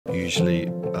Usually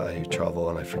I travel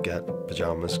and I forget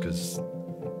pyjamas because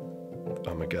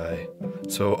I'm a guy.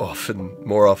 So often,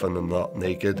 more often than not,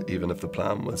 naked, even if the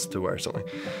plan was to wear something.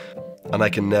 And I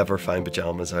can never find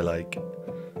pyjamas I like.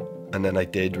 And then I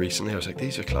did recently. I was like,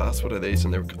 these are class, what are these?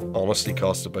 And they honestly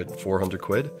cost about 400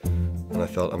 quid. And I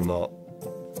thought, I'm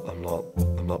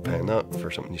not paying that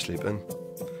for something you sleep in.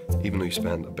 Even though you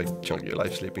spend a big chunk of your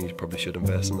life sleeping, you probably should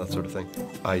invest in that sort of thing.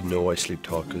 I know I sleep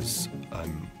talk because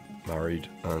I'm married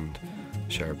and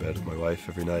share a bed with my wife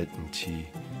every night, and she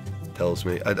tells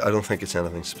me, I don't think it's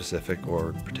anything specific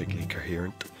or particularly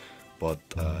coherent, but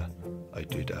I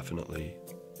do definitely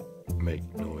make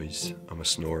noise. I'm a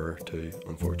snorer too,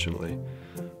 unfortunately,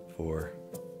 for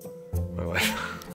my wife.